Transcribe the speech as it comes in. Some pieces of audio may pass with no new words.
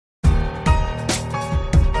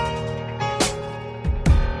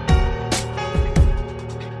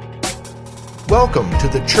Welcome to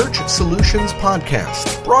the Church Solutions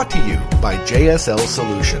Podcast, brought to you by JSL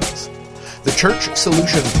Solutions. The Church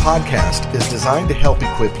Solutions Podcast is designed to help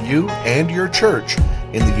equip you and your church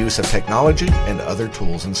in the use of technology and other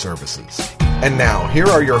tools and services. And now, here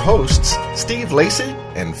are your hosts, Steve Lacey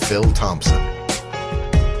and Phil Thompson.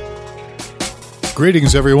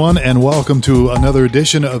 Greetings, everyone, and welcome to another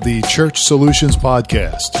edition of the Church Solutions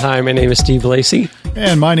Podcast. Hi, my name is Steve Lacey.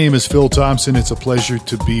 And my name is Phil Thompson. It's a pleasure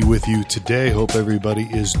to be with you today. Hope everybody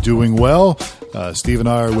is doing well. Steve and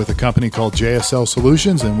I are with a company called JSL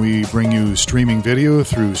Solutions, and we bring you streaming video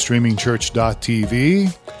through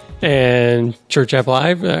streamingchurch.tv. And Church App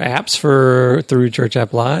Live, apps through Church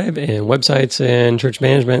App Live, and websites and church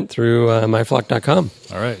management through myflock.com.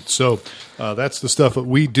 All right, so that's the stuff that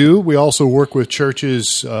we do. We also work with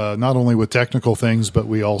churches, not only with technical things, but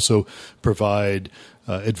we also provide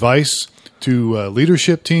advice to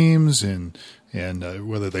leadership teams and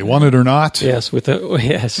whether they want it or not. Yes,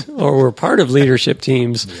 or we're part of leadership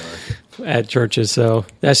teams at churches. So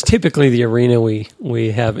that's typically the arena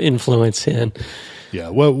we have influence in. Yeah,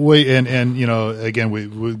 well, and you know, again,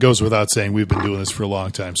 it goes without saying we've been doing this for a long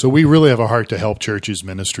time. So we really have a heart to help churches,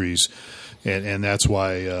 ministries, and that's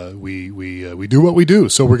why we do what we do.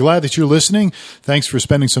 So we're glad that you're listening. Thanks for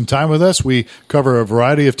spending some time with us. We cover a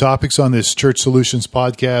variety of topics on this Church Solutions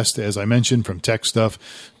podcast, as I mentioned, from tech stuff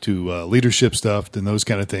to leadership stuff and those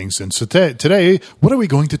kind of things. And so today, what are we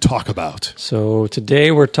going to talk about? So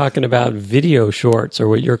today we're talking about video shorts, or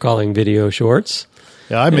what you're calling video shorts.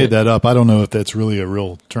 Yeah, I made that up. I don't know if that's really a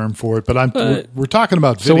real term for it, but we're talking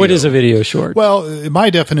about video. So what is a video short? Well, my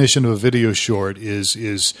definition of a video short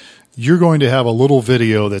is you're going to have a little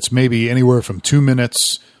video that's maybe anywhere from 2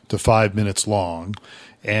 minutes to 5 minutes long,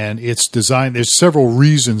 and it's designed. There's several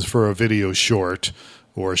reasons for a video short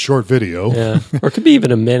or a short video. Yeah, or it could be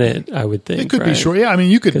even a minute, I would think. It could be short. Yeah, I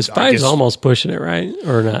mean, you could. Because 5 is almost pushing it, right?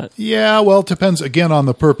 Or not? Yeah, well, it depends, again, on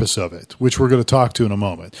the purpose of it, which we're going to talk to in a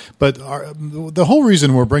moment. But the whole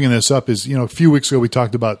reason we're bringing this up is, you know, a few weeks ago we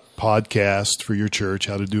talked about podcasts for your church,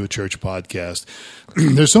 how to do a church podcast.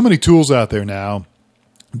 There's so many tools out there now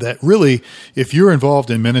that really, if you're involved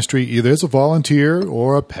in ministry, either as a volunteer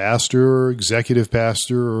or a pastor or executive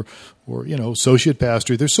pastor or you know, associate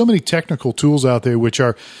pastor, there's so many technical tools out there which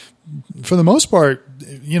are, for the most part,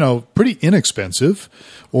 you know, pretty inexpensive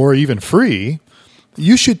or even free.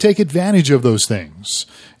 You should take advantage of those things.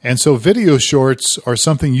 And so video shorts are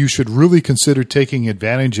something you should really consider taking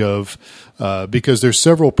advantage of because there's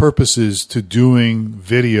several purposes to doing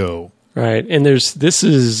video. Right, and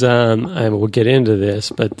we'll get into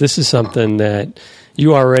this, but this is something that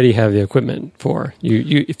you already have the equipment for.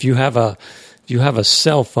 If you have a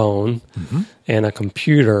cell phone and a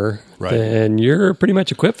computer, then you're pretty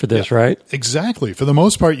much equipped for this, right? Exactly. For the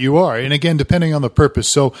most part, you are. And again, depending on the purpose.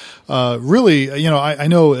 So really, you know, I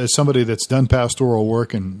know as somebody that's done pastoral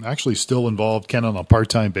work and actually still involved kind of on a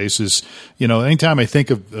part-time basis, you know, anytime I think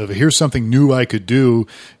of here's something new I could do,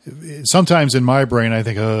 sometimes in my brain I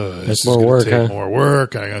think, this is going to take more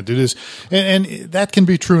work. I got to do this. And that can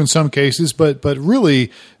be true in some cases, but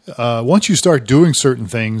really, once you start doing certain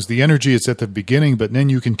things, the energy is at the beginning, but then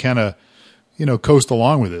you can kind of, you know, coast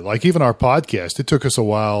along with it. Like even our podcast, it took us a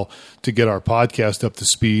while to get our podcast up to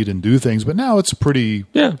speed and do things, but now it's a pretty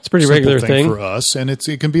regular thing for us, and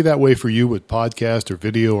it can be that way for you with podcast or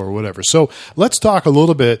video or whatever. So let's talk a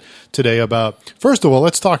little bit today about, first of all,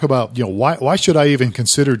 let's talk about, you know, why should I even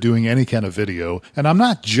consider doing any kind of video? And I'm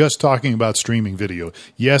not just talking about streaming video.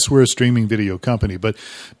 Yes, we're a streaming video company, but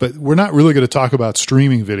we're not really going to talk about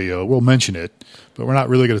streaming video. We'll mention it, but we're not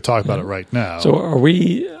really going to talk about it right now. So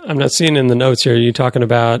I'm not seeing in the notes here, are you talking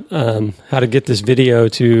about how to get this video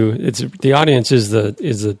to, the audience is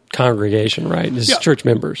the congregation, right? This is church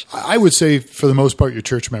members. I would say for the most part, your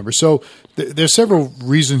church members. So there's several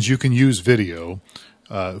reasons you can use video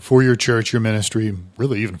for your church, your ministry,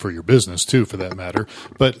 really even for your business too, for that matter.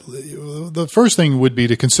 But the first thing would be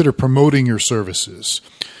to consider promoting your services.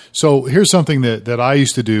 So here's something that I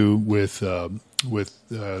used to do with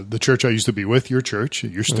the church I used to be with, your church.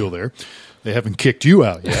 You're still there. They haven't kicked you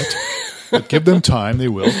out yet. But give them time; they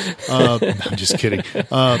will. I'm just kidding.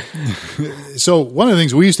 So one of the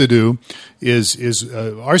things we used to do is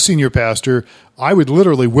our senior pastor. I would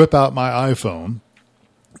literally whip out my iPhone,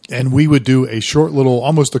 and we would do a short little,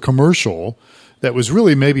 almost a commercial that was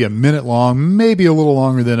really maybe a minute long, maybe a little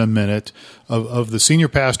longer than a minute, of the senior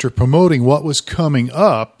pastor promoting what was coming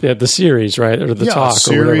up. Yeah, the series, right? Or the talk. A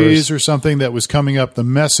series or something that was coming up, the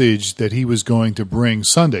message that he was going to bring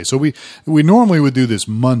Sunday. So we normally would do this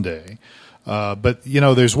Monday. But, you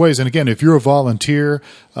know, there's ways. And again, if you're a volunteer,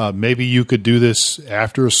 maybe you could do this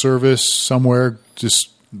after a service somewhere, just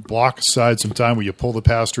block aside some time where you pull the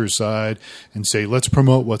pastor aside and say, let's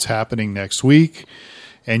promote what's happening next week.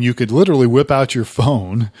 And you could literally whip out your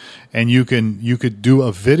phone and you could do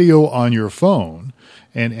a video on your phone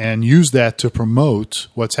and use that to promote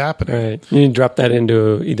what's happening. Right. You can drop that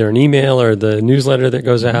into either an email or the newsletter that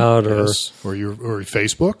goes out, or your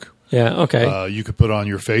Facebook. Yeah. Okay. You could put on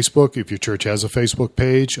your Facebook if your church has a Facebook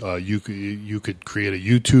page. You could create a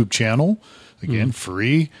YouTube channel, again,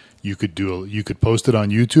 free. You could post it on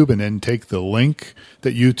YouTube and then take the link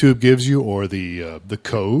that YouTube gives you or the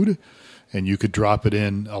code, and you could drop it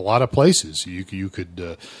in a lot of places. You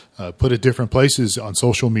could put it different places on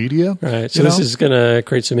social media. Right. So this is going to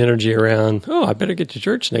create some energy around, I better get to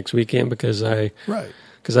church next weekend because I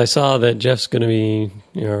saw that Jeff's going to be,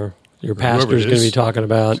 your pastor is going to be talking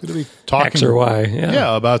about X or Y.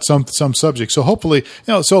 Yeah, about some subject. So hopefully,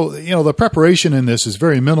 the preparation in this is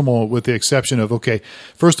very minimal with the exception of, okay,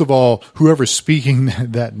 first of all, whoever's speaking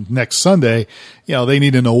that next Sunday, they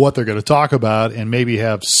need to know what they're going to talk about and maybe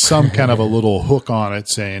have some kind of a little hook on it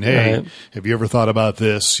saying, hey, have you ever thought about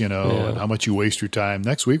this, and how much you waste your time?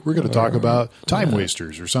 Next week, we're going to talk about time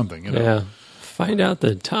wasters or something, Yeah. Find out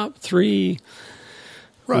the top 3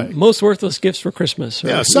 right. most worthless gifts for Christmas.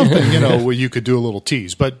 Right? Yeah, something, where you could do a little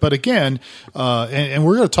tease. But again, and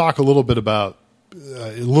we're going to talk a little bit about,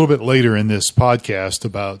 a little bit later in this podcast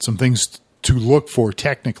about some things to look for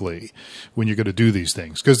technically when you're going to do these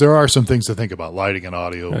things. Because there are some things to think about, lighting and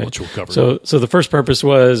audio, which we'll cover. So the first purpose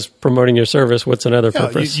was promoting your service. What's another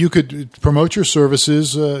purpose? You could promote your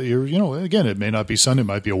services. Again, it may not be Sunday. It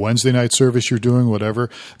might be a Wednesday night service you're doing, whatever.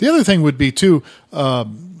 The other thing would be, too,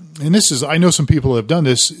 and this is, I know some people have done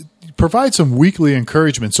this, provide some weekly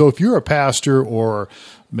encouragement. So if you're a pastor or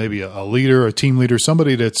maybe a leader, a team leader,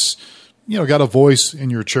 somebody that's, got a voice in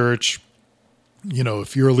your church,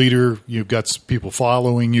 if you're a leader, you've got people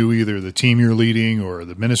following you, either the team you're leading or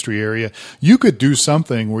the ministry area, you could do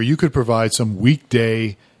something where you could provide some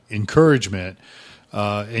weekday encouragement.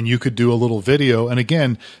 And you could do a little video. And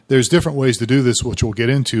again, there's different ways to do this, which we'll get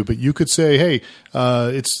into. But you could say, "Hey,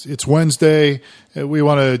 it's Wednesday. We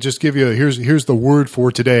want to just give you here's the word for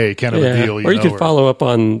today," kind of a deal. Or you could follow up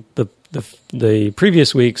on the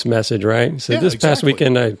previous week's message, right? So this past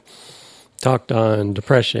weekend, I talked on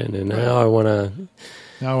depression, and now I want to.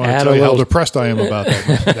 Now I want to tell you how depressed I am about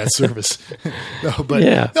that service.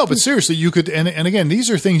 But seriously, you could, and again,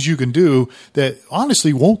 these are things you can do that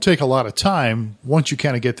honestly won't take a lot of time once you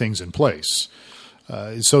kind of get things in place.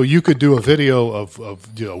 So you could do a video of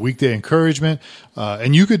weekday encouragement,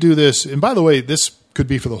 and you could do this. And by the way, this could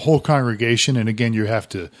be for the whole congregation. And again, you're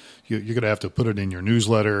going to have to put it in your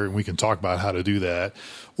newsletter, and we can talk about how to do that.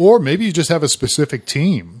 Or maybe you just have a specific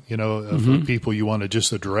team, of people you want to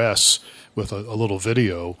just address with a little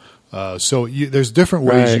video. So there's different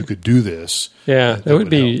ways you could do this. Yeah, that would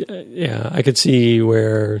be. I could see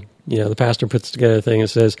where the pastor puts together a thing and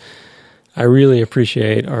says, "I really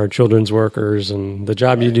appreciate our children's workers and the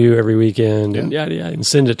job you do every weekend," and and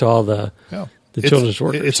send it to all the children's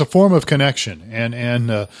workers. It's a form of connection, and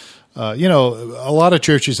a lot of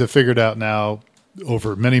churches have figured out now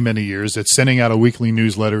over many, many years that sending out a weekly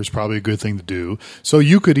newsletter is probably a good thing to do. So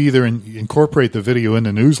you could either incorporate the video in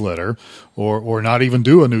the newsletter or not even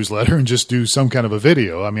do a newsletter and just do some kind of a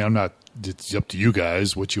video. I mean, it's up to you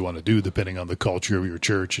guys what you want to do depending on the culture of your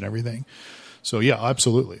church and everything. So yeah,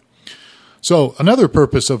 absolutely. So another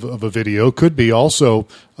purpose of a video could be also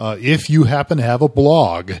if you happen to have a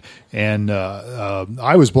blog. And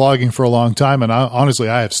I was blogging for a long time, and honestly,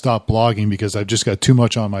 I have stopped blogging because I've just got too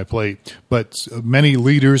much on my plate. But many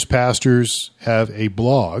leaders, pastors have a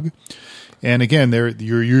blog. And again,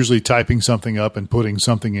 you're usually typing something up and putting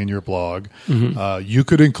something in your blog. You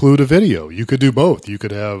could include a video. You could do both. You could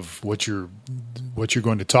have what you're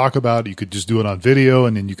going to talk about. You could just do it on video,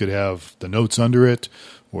 and then you could have the notes under it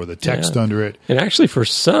or the text under it. And actually, for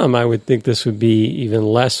some, I would think this would be even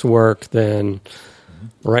less work than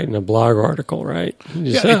writing a blog article, right? I'm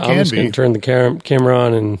just going to turn the camera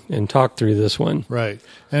on and talk through this one. Right.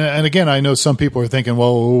 And again, I know some people are thinking,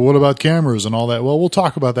 well, what about cameras and all that? Well, we'll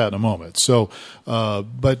talk about that in a moment. So,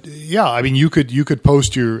 but yeah, I mean, you could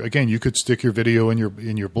post you could stick your video in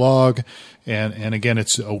your blog. And again,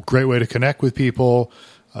 it's a great way to connect with people.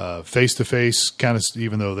 Face to face, kind of,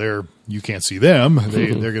 even though you can't see them,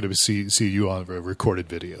 they're going to see you on a recorded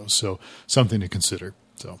video. So something to consider.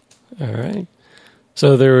 So, all right.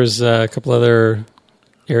 So there was a couple other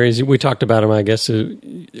areas we talked about them. I guess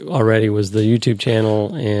already was the YouTube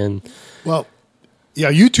channel and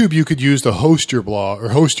YouTube you could use to host your blog or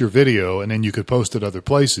host your video, and then you could post it other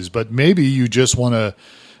places. But maybe you just want to.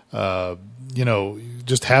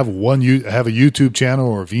 just have a YouTube channel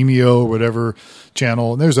or Vimeo or whatever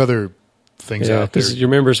channel. And there's other things out there. Because your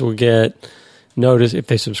members will get notice if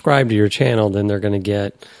they subscribe to your channel, then they're going to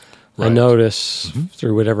get a notice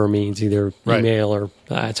through whatever means, either email or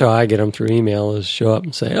that's how I get them through email, is show up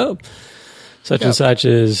and say, oh, such and such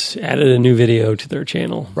has added a new video to their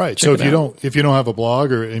channel. Right. So if you don't have a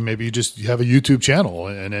blog, or maybe you just have a YouTube channel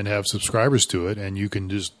and then have subscribers to it, and you can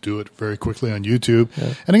just do it very quickly on YouTube.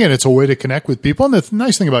 Yeah. And again, it's a way to connect with people. And the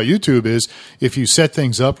nice thing about YouTube is if you set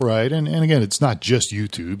things up right, and again, it's not just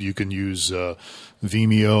YouTube. You can use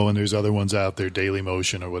Vimeo, and there's other ones out there,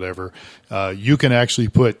 Dailymotion or whatever. You can actually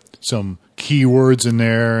put some keywords in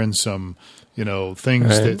there and some,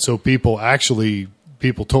 things that so people,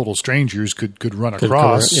 total strangers could run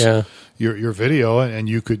across your video, and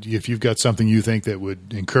you could, if you've got something you think that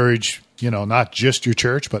would encourage, not just your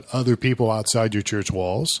church, but other people outside your church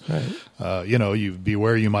walls. Right. You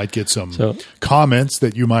beware, you might get some comments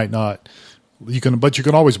that you might not. But you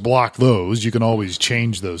can always block those. You can always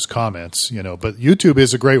change those comments. But YouTube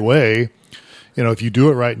is a great way. If you do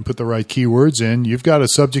it right and put the right keywords in, you've got a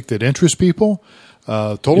subject that interests people.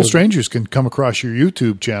 Total strangers can come across your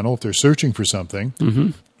YouTube channel if they're searching for something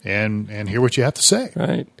and hear what you have to say.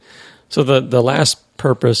 Right. So the last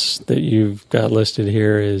purpose that you've got listed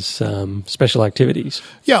here is special activities.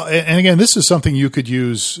 Yeah, and again, this is something you could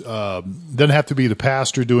use. Doesn't have to be the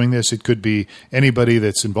pastor doing this. It could be anybody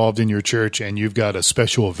that's involved in your church, and you've got a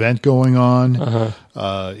special event going on.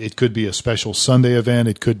 It could be a special Sunday event.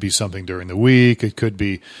 It could be something during the week. It could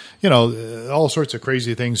be, all sorts of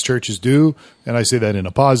crazy things churches do, and I say that in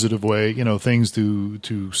a positive way. Things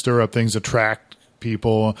to stir up things, attract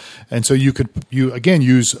people, and so you again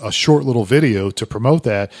use a short little video to promote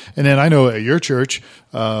that. And then I know at your church,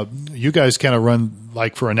 you guys kind of run,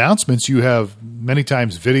 like for announcements, you have many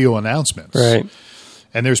times video announcements, right?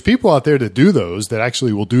 And there's people out there that do those, that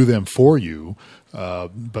actually will do them for you.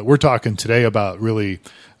 But we're talking today about really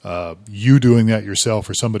you doing that yourself,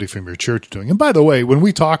 or somebody from your church doing. And by the way, when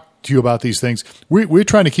we talk to you about these things, we're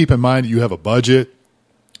trying to keep in mind that you have a budget.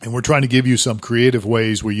 And we're trying to give you some creative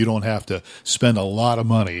ways where you don't have to spend a lot of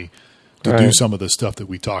money to do some of the stuff that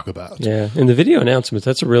we talk about. Yeah, and the video announcements,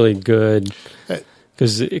 that's a really good,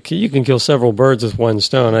 because you can kill several birds with one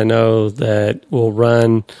stone. I know that we'll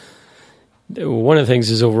run, one of the things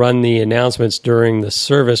is we'll run the announcements during the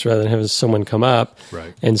service rather than having someone come up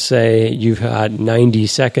and say, you've had 90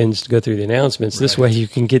 seconds to go through the announcements. This way you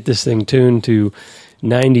can get this thing tuned to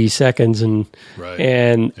 90 seconds and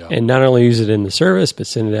not only use it in the service, but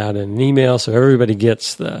send it out in an email so everybody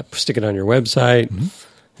gets stick it on your website.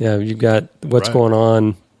 You've got what's going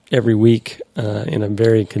on every week in a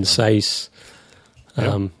very concise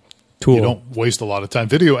tool. You don't waste a lot of time.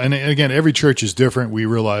 Video, and again, every church is different. We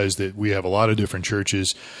realize that we have a lot of different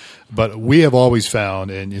churches, but we have always found,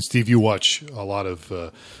 and Steve, you watch a lot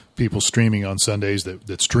of people streaming on Sundays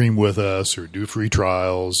that stream with us or do free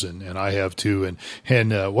trials, and I have too.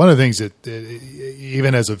 And one of the things that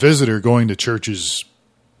even as a visitor going to churches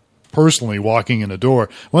personally, walking in a door,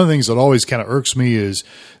 one of the things that always kind of irks me is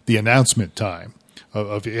the announcement time.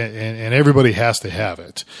 And everybody has to have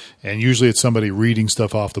it. And usually it's somebody reading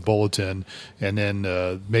stuff off the bulletin, and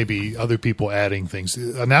then maybe other people adding things.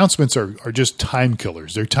 Announcements are just time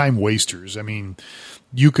killers. They're time wasters. I mean,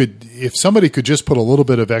 if somebody could just put a little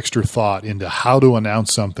bit of extra thought into how to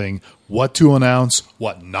announce something, what to announce,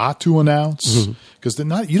 what not to announce, because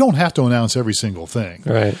you don't have to announce every single thing.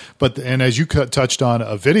 Right. And as you touched on,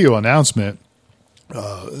 a video announcement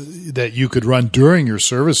that you could run during your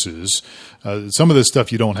services. Some of this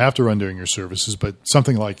stuff you don't have to run during your services, but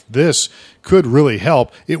something like this could really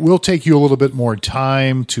help. It will take you a little bit more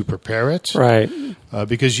time to prepare it. Right.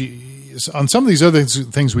 Because on some of these other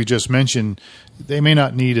things we just mentioned, they may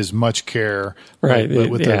not need as much care. Right. But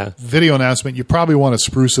with the video announcement, you probably want to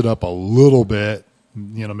spruce it up a little bit.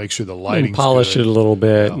 Make sure the lighting's polish good. it a little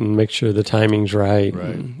bit and make sure the timing's right.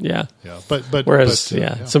 Right. And, But whereas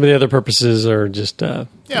some of the other purposes are just the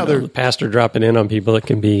pastor dropping in on people. It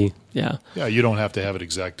can be you don't have to have it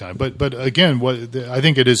exact time. But again, I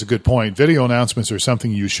think it is a good point. Video announcements are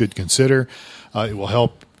something you should consider. It will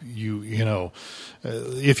help you.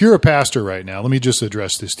 If you're a pastor right now, let me just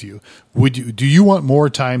address this to you. Do you want more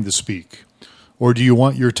time to speak? Or do you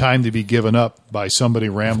want your time to be given up by somebody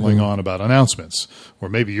rambling on about announcements? Or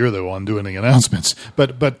maybe you're the one doing the announcements.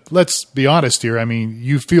 But let's be honest here. I mean,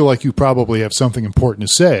 you feel like you probably have something important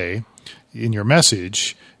to say in your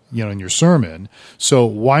message, in your sermon. So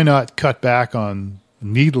why not cut back on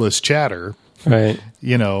needless chatter, right?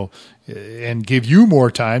 And give you more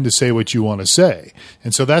time to say what you want to say.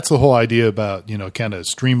 And so that's the whole idea about, kind of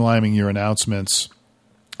streamlining your announcements.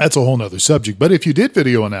 That's a whole nother subject. But if you did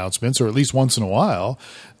video announcements, or at least once in a while,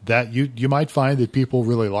 that you might find that people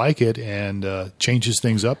really like it and changes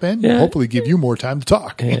things up and hopefully give you more time to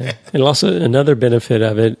talk. Yeah. And also another benefit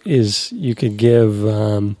of it is you could give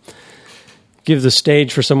the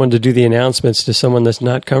stage for someone to do the announcements to someone that's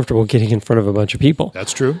not comfortable getting in front of a bunch of people.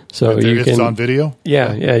 That's true. So if it's on video?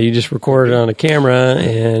 Yeah. You just record it on a camera,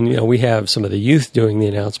 and we have some of the youth doing the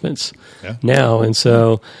announcements now, and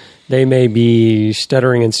so they may be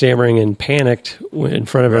stuttering and stammering and panicked in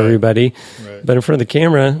front of everybody, but in front of the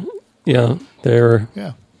camera, they're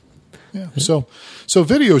So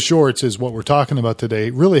video shorts is what we're talking about today.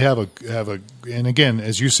 Really have a and again,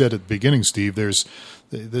 as you said at the beginning, Steve, there's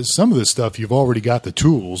some of this stuff you've already got the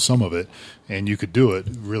tools, some of it, and you could do it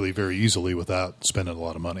really very easily without spending a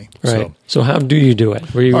lot of money. Right. So how do you do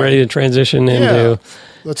it? Were you ready to transition into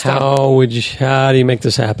how do you make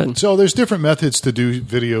this happen? So there's different methods to do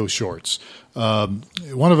video shorts. One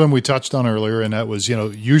of them we touched on earlier, and that was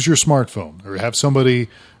use your smartphone or have somebody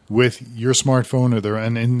with your smartphone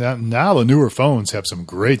and now the newer phones have some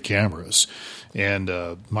great cameras. And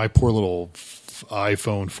my poor little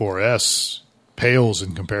iPhone 4S pales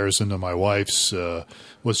in comparison to my wife's.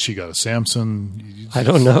 What's she got, a Samsung? I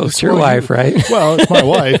don't know. It's your wife, right? Well, it's my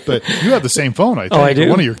wife, but you have the same phone, I think. Oh, I do?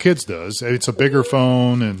 One of your kids does. It's a bigger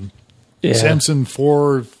phone, and Samsung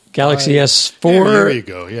 4... Galaxy S4. There you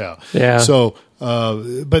go, yeah. So,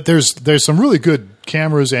 but there's some really good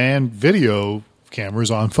cameras and video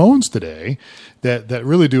cameras on phones today that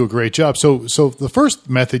really do a great job. So the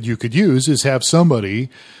first method you could use is have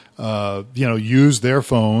somebody use their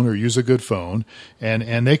phone or use a good phone,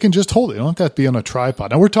 and they can just hold it. They don't have to be on a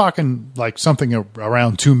tripod. Now we're talking like something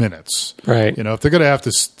around 2 minutes, right? If they're going to have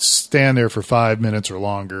to stand there for 5 minutes or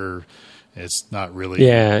longer, it's not really.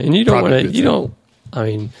 Yeah, and you don't want to. I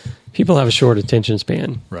mean, people have a short attention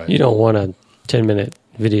span. Right. You don't want a 10-minute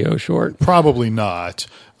video short. Probably not.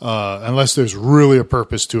 Unless there's really a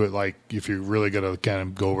purpose to it, like if you're really going to kind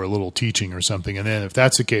of go over a little teaching or something, and then if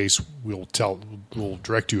that's the case, we'll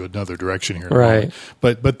direct you another direction here. Right.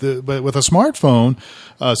 But with a smartphone,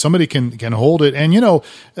 somebody can hold it, and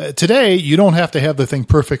today you don't have to have the thing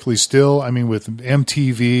perfectly still. I mean, with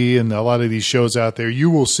MTV and a lot of these shows out there, you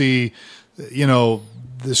will see,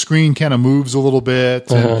 the screen kind of moves a little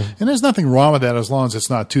bit, and there's nothing wrong with that as long as it's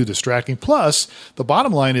not too distracting. Plus, the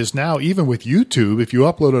bottom line is now, even with YouTube, if you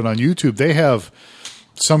upload it on YouTube, they have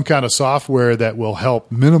some kind of software that will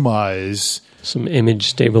help minimize some image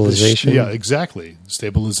stabilization. Yeah, exactly.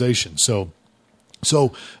 Stabilization. So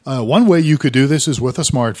one way you could do this is with a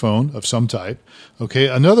smartphone of some type. Okay.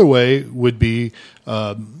 Another way would be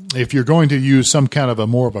if you're going to use some kind of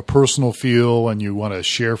more of a personal feel and you want to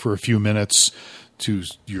share for a few minutes to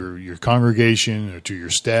your congregation or to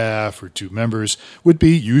your staff or to members, would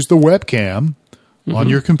be use the webcam on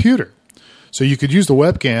your computer. So you could use the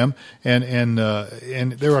webcam, and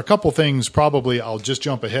there are a couple things. Probably I'll just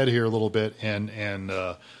jump ahead here a little bit and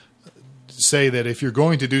say that if you're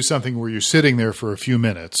going to do something where you're sitting there for a few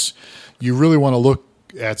minutes, you really want to look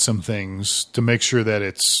at some things to make sure that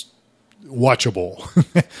it's watchable,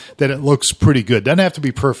 that it looks pretty good. Doesn't have to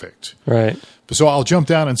be perfect. Right. So I'll jump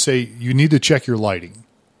down and say you need to check your lighting.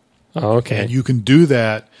 Oh, okay. And you can do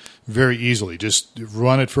that very easily. Just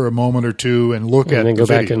run it for a moment or two and look at and then the go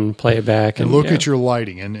video. back and play it back. And look at your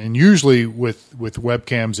lighting. And usually with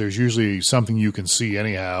webcams, there's usually something you can see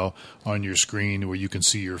anyhow on your screen where you can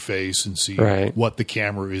see your face and see what the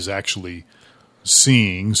camera is actually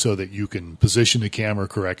seeing so that you can position the camera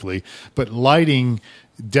correctly. But lighting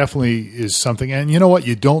definitely is something. And you know what?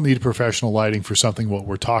 You don't need professional lighting for something what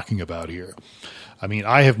we're talking about here. I mean,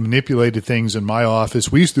 I have manipulated things in my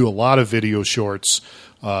office. We used to do a lot of video shorts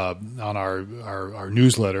on our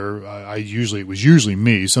newsletter. It was usually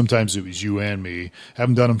me. Sometimes it was you and me.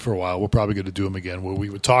 Haven't done them for a while. We're probably going to do them again, where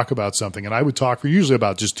we would talk about something, and I would talk for usually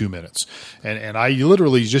about just 2 minutes. And I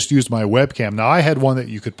literally just used my webcam. Now, I had one that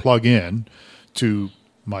you could plug in to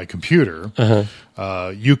my computer.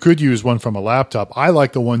 You could use one from a laptop. I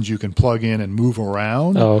like the ones you can plug in and move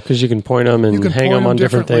around. Oh, because you can point them and hang them on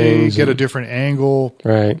different things. Get a different angle.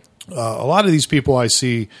 Right. A lot of these people I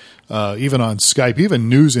see, even on Skype, even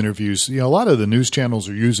news interviews, a lot of the news channels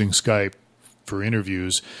are using Skype for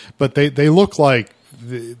interviews, but they look like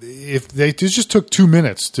if they just took 2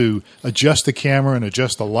 minutes to adjust the camera and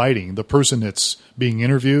adjust the lighting, the person that's being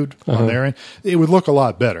interviewed on their end, it would look a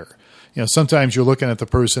lot better. Sometimes you're looking at the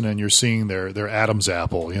person and you're seeing their Adam's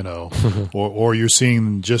apple, or you're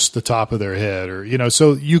seeing just the top of their head, or,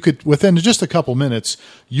 so you could, within just a couple minutes,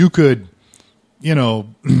 you could,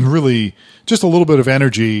 really just a little bit of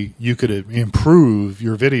energy, you could improve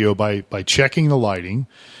your video by checking the lighting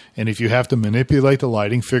And if you have to manipulate the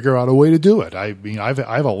lighting, figure out a way to do it. I mean, I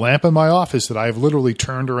have a lamp in my office that I've literally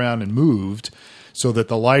turned around and moved so that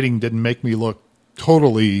the lighting didn't make me look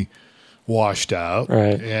totally washed out.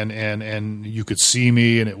 Right. And you could see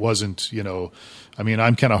me, and it wasn't, I mean,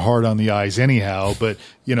 I'm kind of hard on the eyes anyhow, but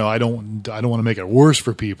I don't want to make it worse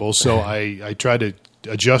for people. So I try to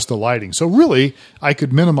adjust the lighting. So really I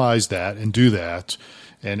could minimize that and do that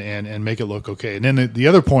and make it look okay. And then the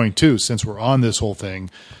other point too, since we're on this whole thing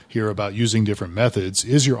here about using different methods,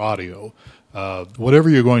 is your audio. Whatever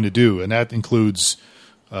you're going to do, and that includes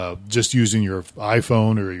just using your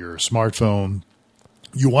iPhone or your smartphone,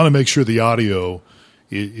 you want to make sure the audio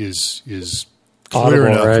is clear audible,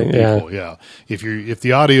 enough right? for people. Yeah. If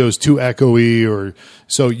the audio is too echoey, or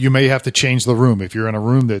so, you may have to change the room. If you're in a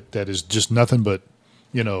room that is just nothing but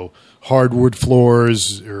hardwood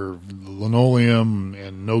floors or linoleum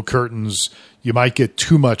and no curtains, you might get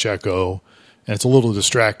too much echo, and it's a little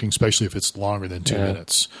distracting, especially if it's longer than 2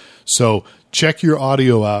 minutes. So check your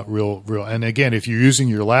audio out real. And again, if you're using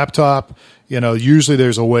your laptop, usually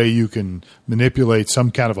there's a way you can manipulate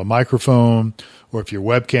some kind of a microphone, or if your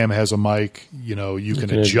webcam has a mic, you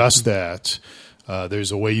can adjust that.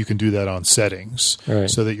 There's a way you can do that on settings, right,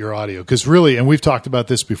 so that your audio, because really, and we've talked about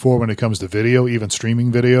this before when it comes to video, even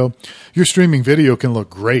streaming video, your streaming video can look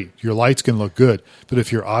great. Your lights can look good. But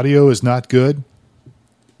if your audio is not good,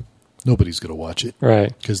 nobody's going to watch it.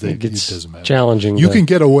 Right. Because it doesn't matter. Challenging. You can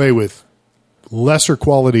get away with lesser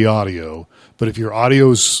quality audio, but if your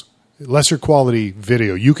audio's lesser quality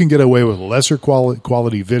video, you can get away with lesser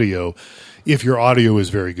quality video if your audio is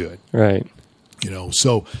very good. Right.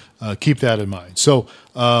 So keep that in mind. So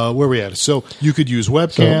where are we at? So you could use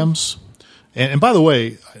webcams. And by the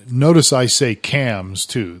way, notice I say cams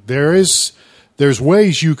too. There's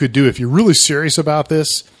ways you could do, if you're really serious about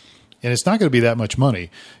this, and it's not going to be that much money,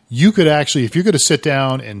 you could actually, if you're going to sit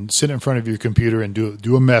down and sit in front of your computer and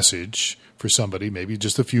do a message for somebody, maybe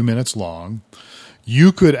just a few minutes long,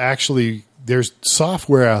 you could actually, there's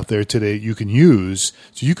software out there today you can use,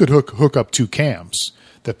 so you could hook up 2 cams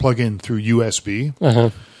that plug in through USB.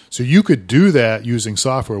 Uh-huh. So you could do that using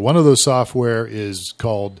software. One of those software is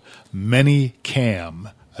called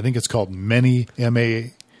ManyCam. I think it's called Many,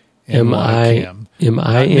 M-A-N-Y Cam.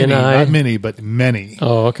 M-I-N-I? Not Many, but Many.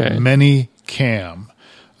 Oh, okay. ManyCam.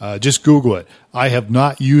 Just Google it. I have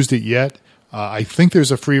not used it yet. I think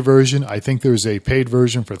there's a free version. I think there's a paid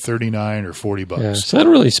version for $39 or $40. Yeah, so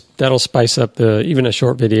that'll spice up even a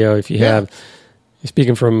short video if you have. You're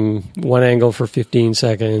speaking from one angle for 15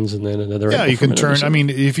 seconds and then another angle. Yeah, you can turn. I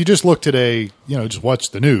mean, if you just look today, just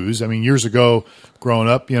watch the news. I mean, years ago, growing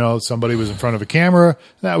up, somebody was in front of a camera.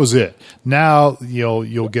 That was it. Now,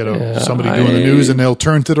 you'll get somebody doing the news, and they'll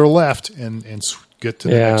turn to their left and get to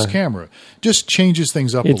the next camera. Just changes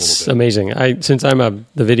things up a little bit. It's amazing. Since I'm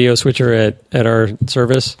the video switcher at our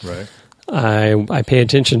service, right, I pay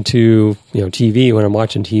attention to TV when I'm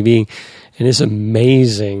watching TV, and it's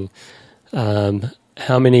amazing.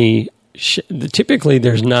 How many? Typically,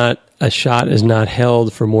 there's not a shot is not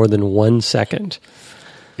held for more than 1 second.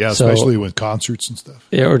 Yeah, especially with concerts and stuff.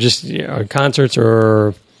 Yeah, or just concerts,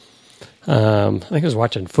 or I think I was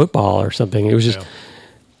watching football or something. It was just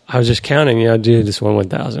I was just counting. Dude, this one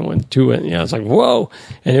 1,000, 1, 2, and I was like, whoa!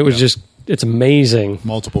 And it was just it's amazing.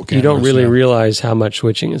 Multiple cameras. You don't really realize how much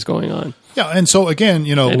switching is going on. Yeah, and so again,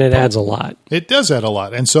 and it adds a lot. It does add a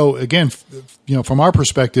lot. And so again, from our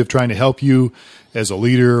perspective, trying to help you as a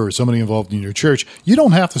leader or somebody involved in your church, you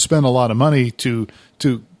don't have to spend a lot of money to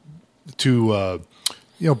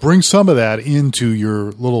bring some of that into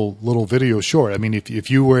your little video short. I mean, if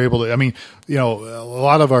you were able to, a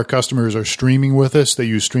lot of our customers are streaming with us. They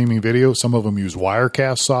use streaming video. Some of them use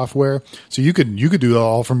Wirecast software. So you could do it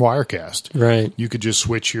all from Wirecast. Right. You could just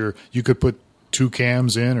switch you could put 2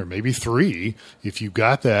 cams in, or maybe 3 if you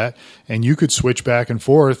got that, and you could switch back and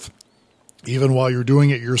forth even while you're doing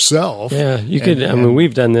it yourself. Yeah, you could.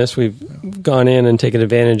 We've done this. We've gone in and taken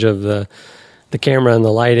advantage of the camera and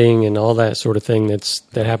the lighting and all that sort of thing that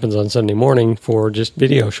happens on Sunday morning for just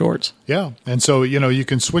video shorts. Yeah, and so you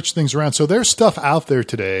can switch things around. So there's stuff out there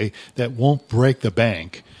today that won't break the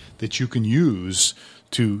bank that you can use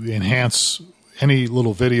to enhance any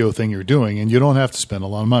little video thing you're doing, and you don't have to spend a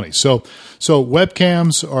lot of money. So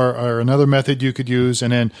webcams are another method you could use.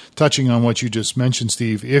 And then touching on what you just mentioned,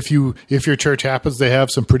 Steve, if your church happens to have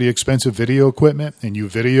some pretty expensive video equipment and you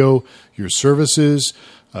video your services,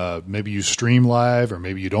 maybe you stream live, or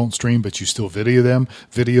maybe you don't stream, but you still video them.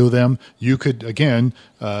 You could, again,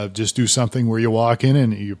 just do something where you walk in,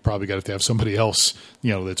 and you probably got to have somebody else,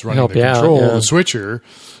 that's running the control, the switcher.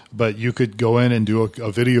 But you could go in and do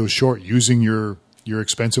a video short using your your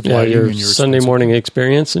expensive Yeah, lighting your and your Sunday expensive- morning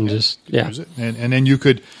experience, and just use it. And then you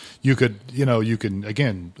can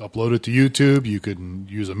again upload it to YouTube. You can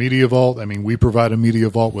use a Media Vault. I mean, we provide a Media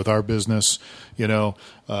Vault with our business,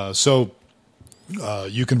 so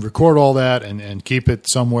you can record all that and keep it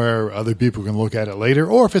somewhere other people can look at it later.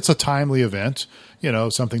 Or if it's a timely event,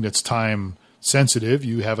 something that's time sensitive,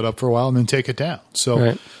 you have it up for a while and then take it down. So,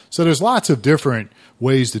 Right. So there's lots of different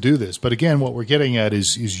ways to do this. But again, what we're getting at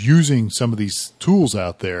is using some of these tools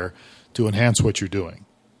out there to enhance what you're doing.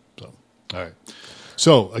 So, all right.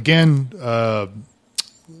 So again, So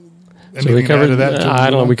we anything to add covered to that? I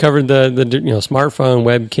don't know. We covered the smartphone,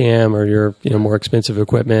 webcam, or your more expensive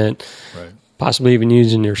equipment. Right. Possibly even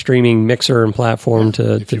using your streaming mixer and platform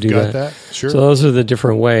to If you've do got that. sure. So those are the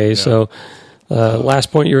different ways. Yeah. So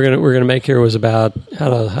last point we're gonna make here was about how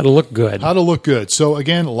to look good. How to look good. So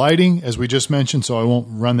again, lighting, as we just mentioned, so I won't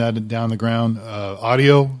run that down the ground.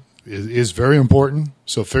 Audio is very important.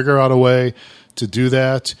 So figure out a way to do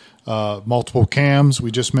that. Multiple cams,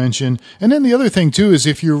 we just mentioned. And then the other thing, too, is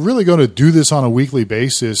if you're really going to do this on a weekly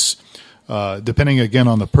basis, depending, again,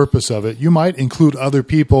 on the purpose of it, you might include other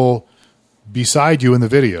people beside you in the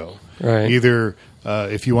video. Right. Either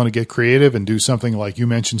if you want to get creative and do something like you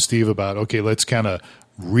mentioned, Steve, about, okay, let's kind of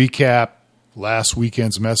recap last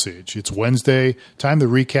weekend's message. It's Wednesday, time to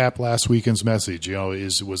recap last weekend's message.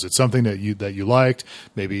 Was it something that you liked?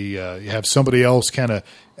 Maybe you have somebody else kind of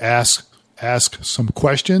ask some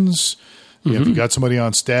questions. If you got somebody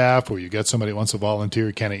on staff or you got somebody that wants to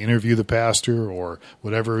volunteer, kind of interview the pastor or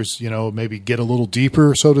whatever's, maybe get a little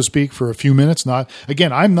deeper, so to speak, for a few minutes.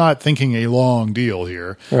 I'm not thinking a long deal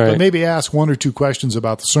here, Right. but maybe ask one or two questions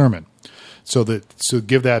about the sermon. So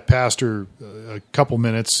give that pastor a couple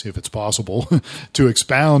minutes, if it's possible, to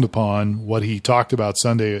expound upon what he talked about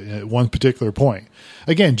Sunday at one particular point.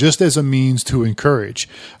 Again, just as a means to encourage.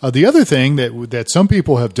 The other thing that some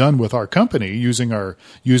people have done with our company using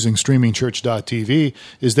streamingchurch.tv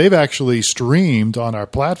is they've actually streamed on our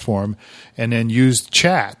platform and then used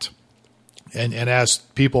chat and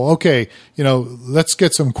asked people, okay, let's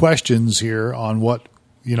get some questions here on what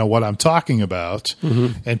I'm talking about,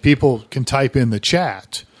 and people can type in the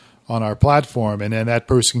chat on our platform, and then that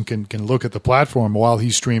person can look at the platform while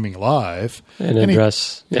he's streaming live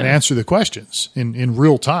And answer the questions in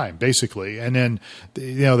real time, basically. And then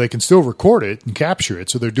they can still record it and capture it,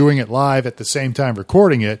 so they're doing it live at the same time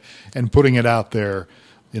recording it and putting it out there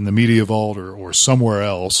in the Media Vault or somewhere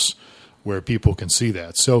else where people can see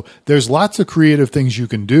that. So there's lots of creative things you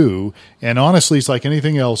can do. And honestly, it's like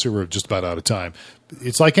anything else. We're just about out of time.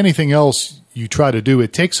 It's like anything else you try to do.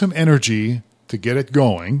 It takes some energy to get it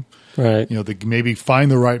going. Right. Maybe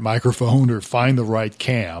find the right microphone or find the right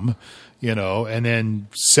cam, and then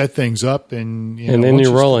set things up and then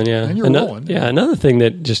you're rolling. Yeah. And you're rolling. Yeah. Another thing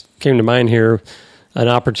that just came to mind here, an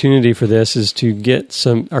opportunity for this is to give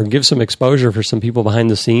some exposure for some people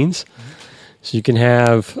behind the scenes. So you can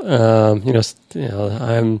have, I'm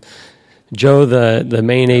Joe, the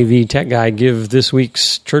main AV tech guy, give this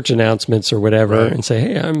week's church announcements or whatever, Right. and say,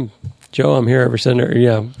 hey, I'm Joe, I'm here every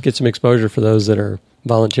Sunday. Get some exposure for those that are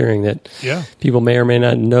volunteering that people may or may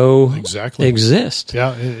not know exist.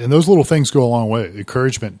 Yeah, and those little things go a long way.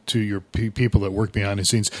 Encouragement to your people that work behind the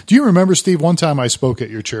scenes. Do you remember, Steve, one time I spoke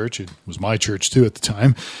at your church? It was my church, too, at the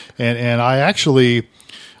time. And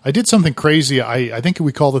I did something crazy. I think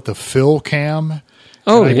we called it the Phil cam.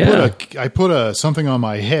 Oh, I put something on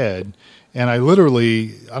my head, and I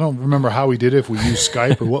don't remember how we did it, if we used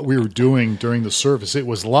Skype or what we were doing during the service. It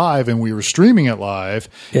was live, and we were streaming it live,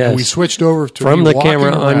 and we switched over to from the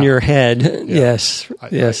camera around. on your head. Yeah.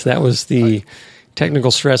 Yes, that was the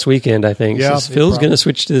technical stress weekend, I think. Yeah, So Phil's going to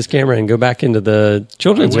switch to this camera and go back into the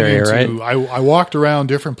children's area, right? I walked around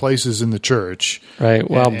different places in the church. Right,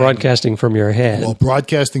 while broadcasting from your head. While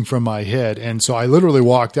broadcasting from my head. And so I literally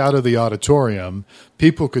walked out of the auditorium.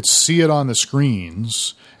 People could see it on the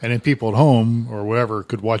screens, and then people at home or wherever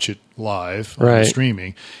could watch it live on the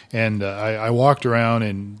streaming. And I walked around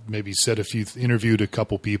and maybe interviewed a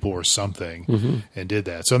couple people or something and did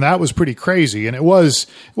that. So that was pretty crazy. And it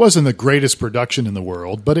wasn't the greatest production in the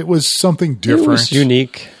world, but it was something different. It was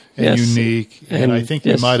unique. And unique. And I think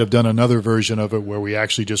we yes. might have done another version of it where we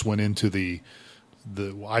actually just went into the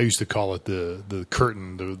I used to call it the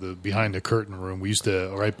curtain, the behind the curtain room. We used to,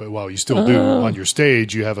 you still do on your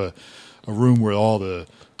stage. You have a room where all the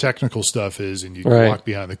technical stuff is, and you walk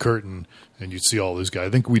behind the curtain and you'd see all those guys.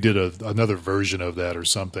 I think we did another version of that or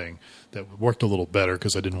something that worked a little better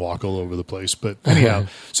because I didn't walk all over the place. But anyhow,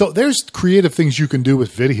 so there's creative things you can do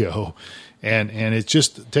with video, and it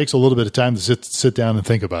just takes a little bit of time to sit down and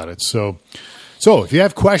think about it. So So if you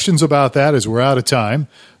have questions about that as we're out of time,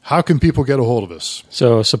 how can people get a hold of us?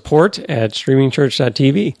 So support at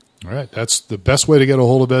streamingchurch.tv. All right. That's the best way to get a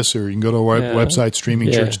hold of us, or you can go to our website,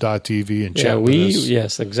 streamingchurch.tv, and chat with us.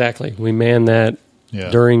 Yes, exactly. We man that Yeah.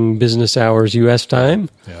 during business hours U.S. time.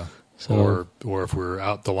 Yeah. So, Or if we're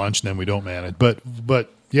out to lunch, then we don't man it. But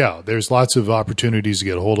yeah, there's lots of opportunities to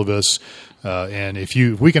get a hold of us. And if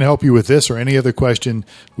we can help you with this or any other question,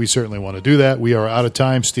 we certainly want to do that. We are out of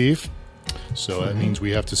time, Steve. So that means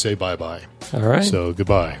we have to say bye-bye. all right. So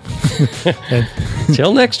goodbye.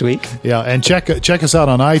 Till next week. Yeah, and check us out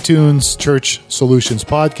on iTunes, Church Solutions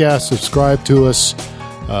Podcast. Subscribe to us.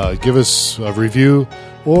 Give us a review.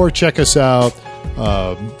 Or check us out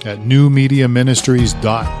at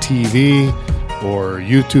newmediaministries.tv. Or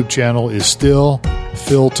YouTube channel is still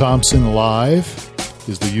Phil Thompson Live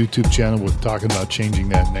is the YouTube channel. We're talking about changing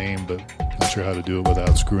that name, but not sure how to do it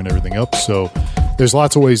without screwing everything up. So there's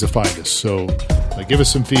lots of ways to find us. So give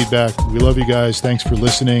us some feedback. We love you guys. Thanks for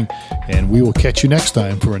listening. And we will catch you next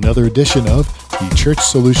time for another edition of the Church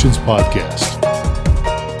Solutions Podcast.